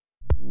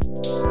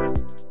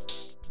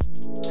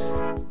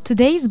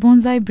Today's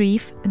Bonsai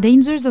Brief: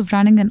 Dangers of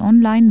running an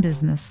online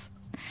business.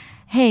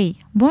 Hey,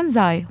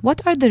 Bonsai,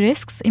 what are the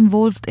risks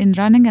involved in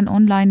running an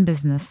online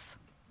business?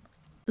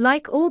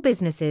 Like all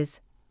businesses,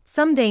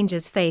 some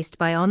dangers faced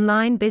by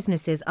online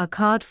businesses are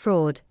card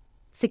fraud,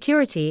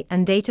 security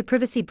and data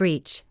privacy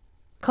breach,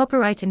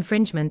 copyright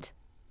infringement,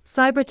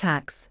 cyber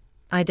attacks,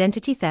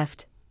 identity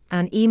theft,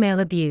 and email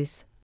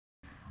abuse.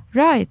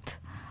 Right.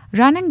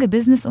 Running a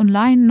business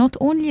online not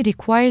only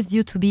requires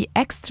you to be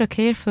extra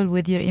careful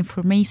with your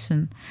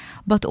information,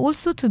 but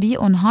also to be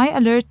on high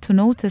alert to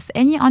notice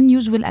any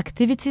unusual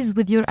activities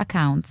with your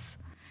accounts.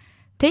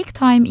 Take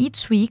time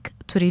each week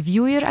to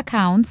review your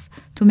accounts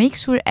to make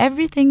sure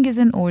everything is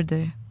in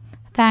order.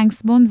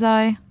 Thanks,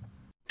 Bonsai.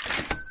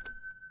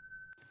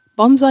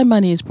 Bonsai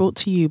Money is brought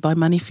to you by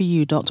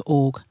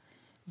moneyforyou.org.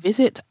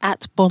 Visit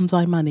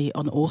 @BonsaiMoney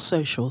on all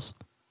socials.